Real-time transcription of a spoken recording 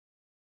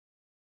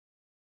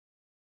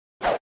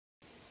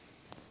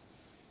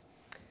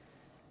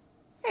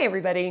Hey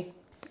everybody,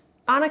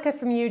 Anneka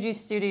from UG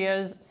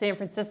Studios San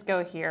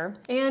Francisco here.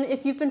 And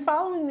if you've been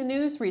following the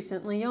news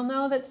recently, you'll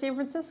know that San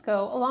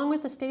Francisco, along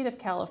with the state of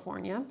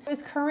California,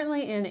 is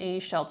currently in a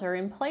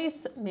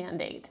shelter-in-place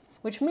mandate,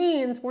 which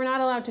means we're not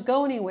allowed to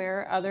go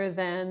anywhere other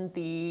than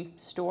the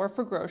store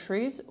for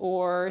groceries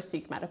or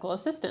seek medical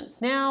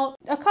assistance. Now,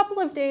 a couple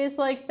of days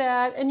like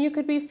that, and you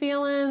could be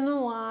feeling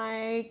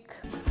like,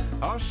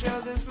 I'll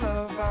share this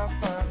love I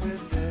find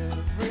with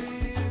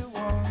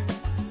everyone.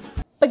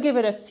 but give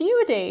it a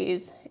few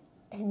days,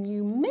 and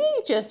you may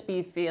just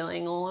be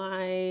feeling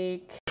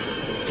like,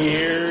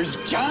 Here's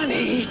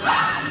Johnny!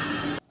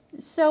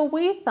 So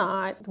we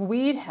thought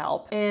we'd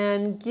help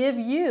and give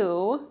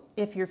you,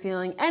 if you're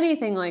feeling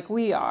anything like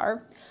we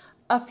are,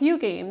 a few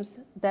games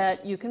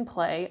that you can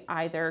play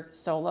either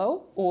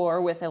solo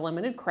or with a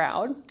limited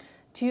crowd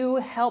to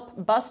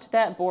help bust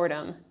that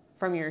boredom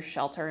from your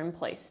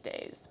shelter-in-place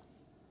days.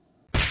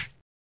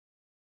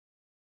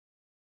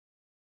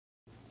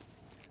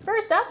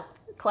 First up,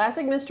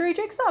 classic mystery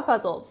jigsaw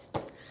puzzles.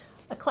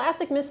 A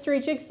classic mystery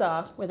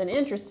jigsaw with an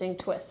interesting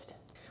twist.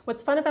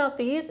 What's fun about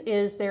these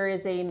is there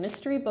is a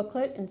mystery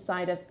booklet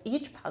inside of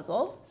each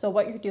puzzle. So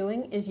what you're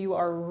doing is you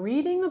are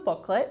reading the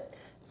booklet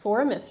for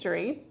a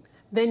mystery,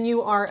 then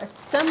you are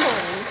assembling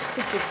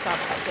the jigsaw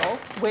puzzle,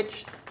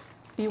 which,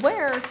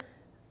 beware,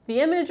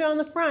 the image on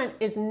the front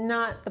is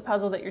not the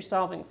puzzle that you're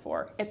solving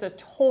for. It's a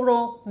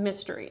total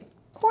mystery.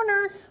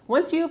 Corner.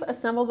 Once you've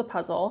assembled the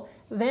puzzle,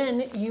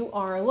 then you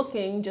are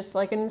looking, just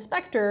like an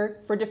inspector,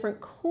 for different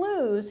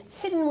clues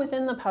hidden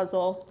within the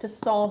puzzle to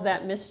solve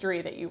that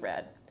mystery that you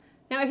read.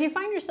 Now, if you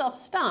find yourself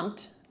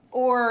stumped,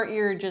 or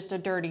you're just a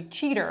dirty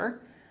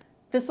cheater,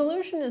 the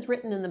solution is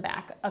written in the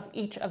back of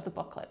each of the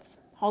booklets.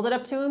 Hold it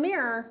up to a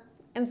mirror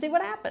and see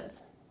what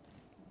happens.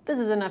 This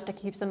is enough to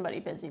keep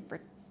somebody busy for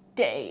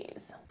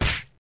days.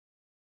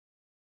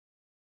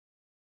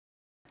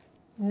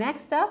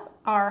 Next up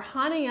are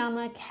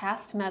Hanayama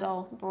cast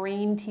metal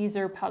brain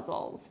teaser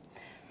puzzles.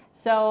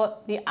 So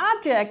the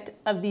object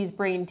of these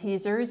brain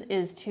teasers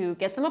is to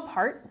get them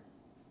apart,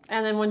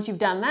 and then once you've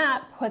done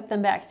that, put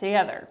them back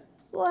together.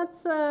 So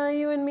let's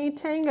you and me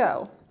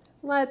tango.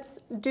 Let's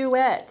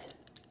duet.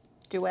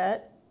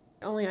 Duet?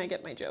 Only I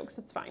get my jokes,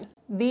 it's fine.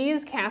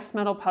 These cast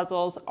metal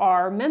puzzles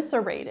are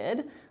Mensa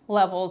rated,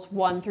 levels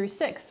 1 through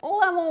 6.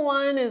 Level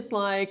 1 is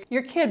like,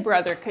 your kid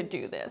brother could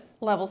do this.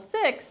 Level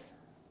 6,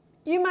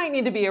 you might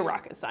need to be a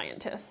rocket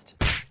scientist.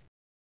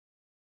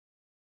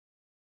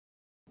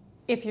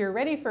 If you're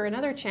ready for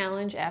another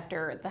challenge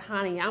after the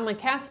Hanayama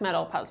cast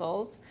metal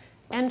puzzles,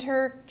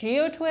 enter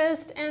Geo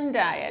Twist and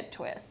Dyad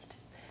Twist.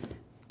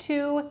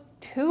 Two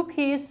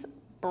two-piece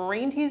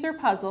brain teaser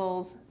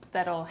puzzles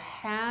that'll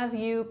have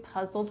you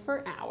puzzled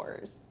for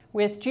hours.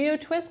 With Geo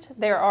Twist,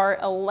 there are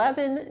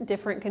 11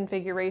 different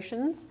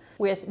configurations.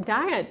 With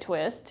Dyad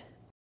Twist,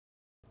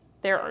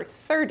 there are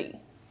 30.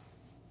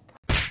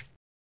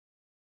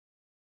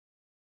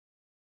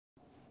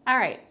 All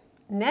right,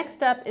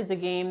 next up is a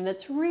game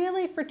that's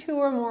really for 2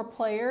 or more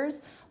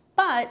players,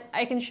 but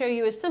I can show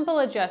you a simple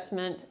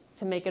adjustment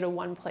to make it a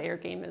 1-player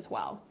game as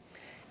well.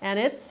 And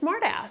it's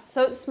Smart Ass.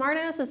 So Smart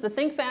Ass is the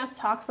think fast,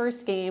 talk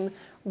first game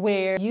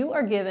where you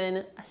are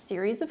given a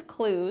series of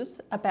clues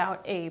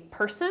about a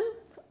person,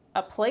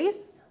 a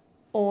place,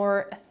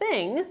 or a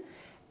thing,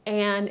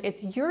 and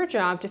it's your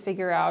job to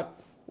figure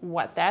out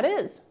what that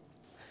is.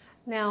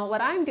 Now, what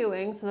I'm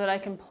doing so that I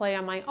can play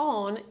on my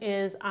own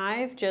is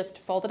I've just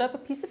folded up a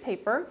piece of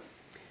paper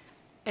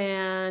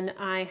and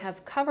I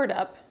have covered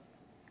up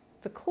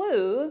the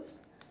clues,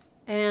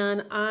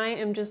 and I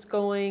am just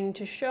going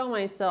to show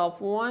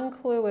myself one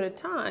clue at a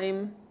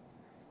time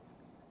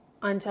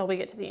until we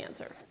get to the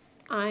answer.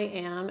 I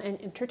am an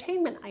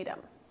entertainment item.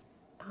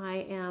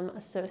 I am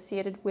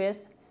associated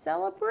with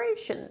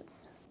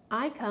celebrations.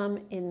 I come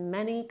in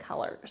many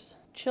colors.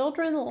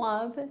 Children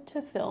love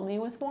to fill me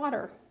with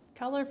water.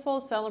 Colorful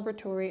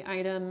celebratory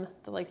item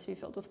that likes to be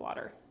filled with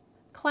water.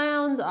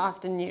 Clowns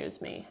often use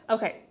me.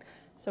 Okay,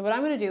 so what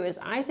I'm gonna do is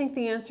I think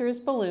the answer is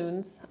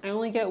balloons. I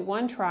only get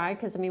 1 try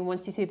because, I mean,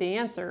 once you see the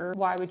answer,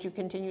 why would you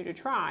continue to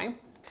try?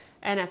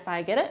 And if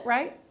I get it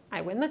right,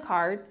 I win the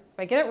card. If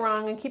I get it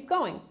wrong, I keep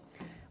going.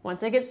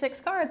 Once I get 6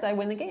 cards, I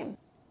win the game.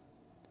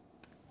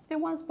 It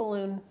was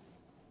balloon.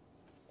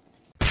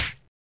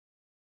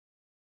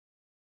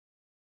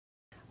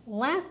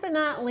 Last but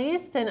not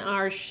least in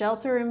our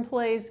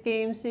shelter-in-place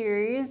game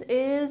series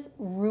is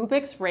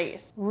Rubik's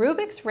Race.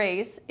 Rubik's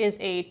Race is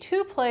a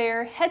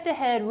 2-player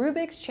head-to-head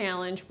Rubik's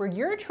challenge where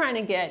you're trying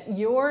to get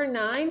your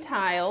 9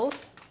 tiles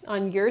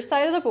on your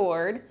side of the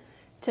board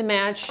to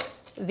match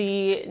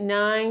the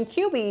 9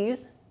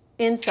 cubies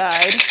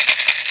inside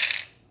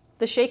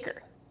the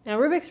shaker. Now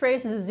Rubik's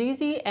Race is as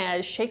easy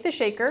as shake the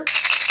shaker,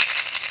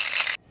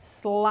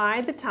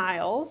 slide the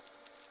tiles,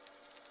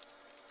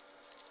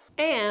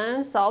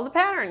 and solve the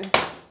pattern.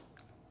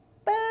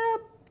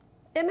 Boop!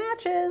 It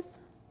matches.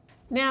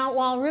 Now,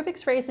 while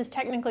Rubik's Race is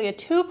technically a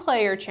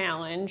 2-player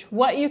challenge,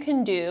 what you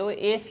can do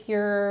if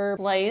you're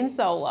playing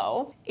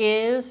solo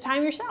is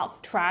time yourself.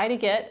 Try to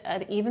get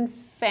an even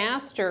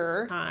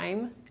faster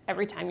time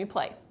every time you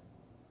play.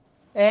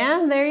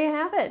 And there you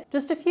have it.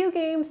 Just a few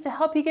games to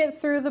help you get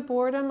through the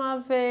boredom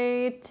of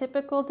a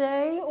typical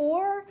day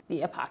or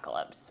the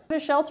apocalypse. A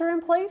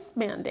shelter-in-place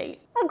mandate,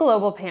 a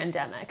global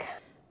pandemic.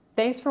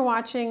 Thanks for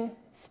watching,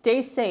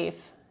 stay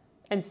safe,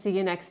 and see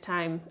you next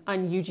time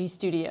on UG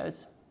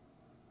Studios.